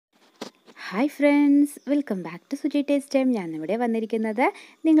Hi friends, welcome back to Suji taste time. ഞാനിവിടെ വന്നിരിക്കുന്നത്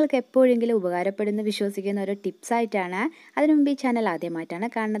നിങ്ങൾക്ക് എപ്പോഴെങ്കിലും ഉപകാരപ്പെടുന്ന വിശ്വസിക്കുന്ന ഒരു ടിപ്സായിട്ടാണ്. അതിനു മുമ്പ് ഈ ചാനൽ ആദ്യമായിട്ടാണ്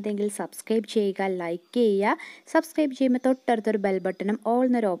കാണുന്നതെങ്കിൽ സബ്സ്ക്രൈബ് ചെയ്യുക, ലൈക്ക് ചെയ്യുക. സബ്സ്ക്രൈബ് ചെയ്യുമ്പോൾ തൊട്ടടുത്തൊരു ബെൽ ബട്ടണും ഓൾ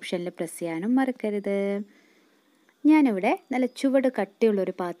എന്നൊരു ഓപ്ഷനിൽ പ്രസ് ചെയ്യാനും മറക്കരുത്. ഞാനിവിടെ നല്ല ചുവട്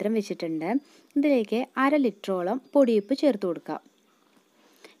കട്ടിയുള്ളൊരു പാത്രം വെച്ചിട്ടുണ്ട്. ഇതിലേക്ക് 1/2 ലിറ്ററോളം പൊടിയുപ്പ് ചേർത്ത് കൊടുക്കാം.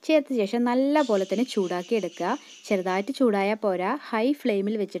 ചേർത്ത ശേഷം നല്ല പോലെ തന്നെ ചൂടാക്കി എടുക്കുക. ചെറുതായിട്ട് ചൂടായാൽ പോരാ, ഹൈ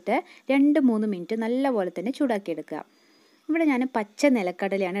ഫ്ലെയിമിൽ വെച്ചിട്ട് 2-3 മിനിറ്റ് നല്ല പോലെ തന്നെ ചൂടാക്കി എടുക്കുക. ഇവിടെ ഞാൻ പച്ച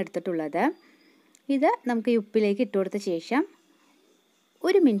നിലക്കടലയാണ് എടുത്തിട്ടുള്ളത്. ഇത് നമുക്ക് ഈ ഉപ്പിലേക്ക് ഇട്ട് കൊടുത്ത ശേഷം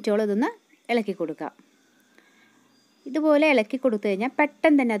 1 മിനിറ്റോളം ഇതൊന്ന് ഇളക്കി കൊടുക്കുക. ഇതുപോലെ ഇളക്കി കൊടുത്തു കഴിഞ്ഞാൽ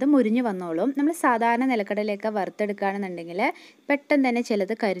പെട്ടെന്ന് തന്നെ അത് മുരിഞ്ഞ് വന്നോളും. നമ്മൾ സാധാരണ നിലക്കടലയൊക്കെ വറുത്തെടുക്കുകയാണെന്നുണ്ടെങ്കിൽ പെട്ടെന്ന് തന്നെ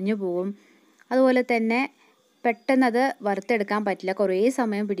ചിലത് കരിഞ്ഞു പോവും. അതുപോലെ തന്നെ പെട്ടെന്ന് അത് വറുത്തെടുക്കാൻ പറ്റില്ല, കുറേ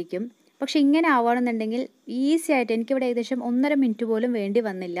സമയം പിടിക്കും. പക്ഷെ ഇങ്ങനെ ആവുകയാണെന്നുണ്ടെങ്കിൽ ഈസി ആയിട്ട്, എനിക്കിവിടെ ഏകദേശം 1.5 മിനിറ്റ് പോലും വേണ്ടി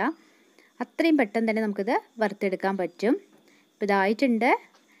വന്നില്ല. അത്രയും പെട്ടെന്ന് തന്നെ നമുക്കിത് വറുത്തെടുക്കാൻ പറ്റും. ഇപ്പോൾ ഇതായിട്ടുണ്ട്.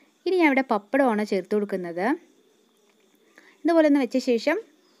 ഇനി ഞാൻ ഇവിടെ പപ്പടമാണ് ചേർത്ത് കൊടുക്കുന്നത്. ഇതുപോലെ ഒന്ന് വെച്ച ശേഷം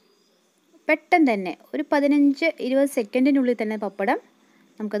പെട്ടെന്ന് തന്നെ ഒരു 15-20 സെക്കൻഡിനുള്ളിൽ തന്നെ പപ്പടം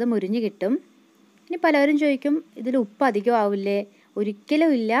നമുക്കത് മുരിഞ്ഞ് കിട്ടും. ഇനി പലരും ചോദിക്കും, ഇതിൽ ഉപ്പ് അധികം ആവില്ലേ?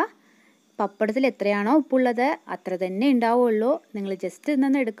 ഒരിക്കലും ഇല്ല. പപ്പടത്തിൽ എത്രയാണോ ഉപ്പുള്ളത് അത്ര തന്നെ ഉണ്ടാവുള്ളൂ. നിങ്ങൾ ജസ്റ്റ്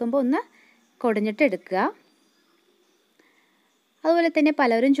ഇന്ന് എടുക്കുമ്പോൾ ഒന്ന് കുടഞ്ഞിട്ട് എടുക്കുക. അതുപോലെ തന്നെ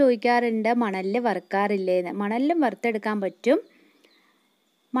പലരും ചോദിക്കാറുണ്ട്, മണലിൽ വറുക്കാറില്ലേന്ന്. മണലിലും വറുത്തെടുക്കാൻ പറ്റും.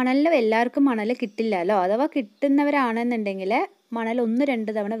 മണലിൽ എല്ലാവർക്കും മണൽ കിട്ടില്ലല്ലോ. അഥവാ കിട്ടുന്നവരാണെന്നുണ്ടെങ്കിൽ മണൽ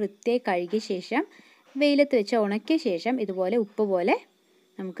 1-2 തവണ വൃത്തിയായി കഴുകിയ ശേഷം വെയിലത്ത് വെച്ച് ഉണക്കിയ ശേഷം ഇതുപോലെ ഉപ്പ് പോലെ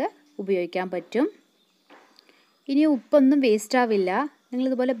നമുക്ക് ഉപയോഗിക്കാൻ പറ്റും. ഇനി ഉപ്പൊന്നും വേസ്റ്റ് ആവില്ല.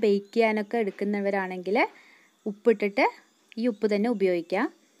 നിങ്ങളിതുപോലെ ബേക്ക് ചെയ്യാനൊക്കെ എടുക്കുന്നവരാണെങ്കിൽ ഉപ്പിട്ടിട്ട് ഈ ഉപ്പ് തന്നെ ഉപയോഗിക്കുക.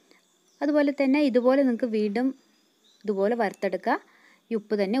 അതുപോലെ തന്നെ ഇതുപോലെ നിങ്ങൾക്ക് വീണ്ടും ഇതുപോലെ വറുത്തെടുക്കുക. ഈ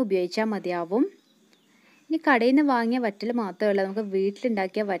ഉപ്പ് തന്നെ ഉപയോഗിച്ചാൽ മതിയാവും. ഇനി കടയിൽ നിന്ന് വാങ്ങിയ വറ്റൽ മാത്രമല്ല, നമുക്ക്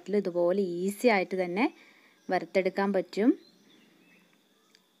വീട്ടിലുണ്ടാക്കിയ വറ്റൽ ഇതുപോലെ ഈസി ആയിട്ട് തന്നെ വറുത്തെടുക്കാൻ പറ്റും.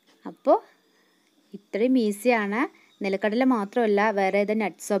 അപ്പോൾ ഇത്രയും ഈസിയാണ്. നിലക്കടല മാത്രമല്ല, വേറെ ഏത്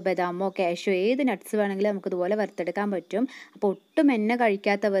നട്ട്സോ ബദാമോ കാഷ്യോ ഏത് നട്ട്സ് വേണമെങ്കിലും നമുക്കിതുപോലെ വറുത്തെടുക്കാൻ പറ്റും. അപ്പോൾ ഒട്ടും എണ്ണ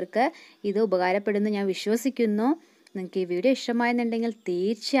കഴിക്കാത്തവർക്ക് ഇത് ഉപകാരപ്പെടുമെന്ന് ഞാൻ വിശ്വസിക്കുന്നു. നിങ്ങൾക്ക് ഈ വീഡിയോ ഇഷ്ടമായെന്നുണ്ടെങ്കിൽ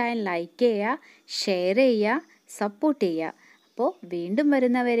തീർച്ചയായും ലൈക്ക് ചെയ്യുക, ഷെയർ ചെയ്യുക, സപ്പോർട്ട് ചെയ്യുക. അപ്പോൾ വീണ്ടും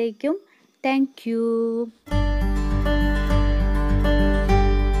വരുന്നവരേക്കും താങ്ക് യു.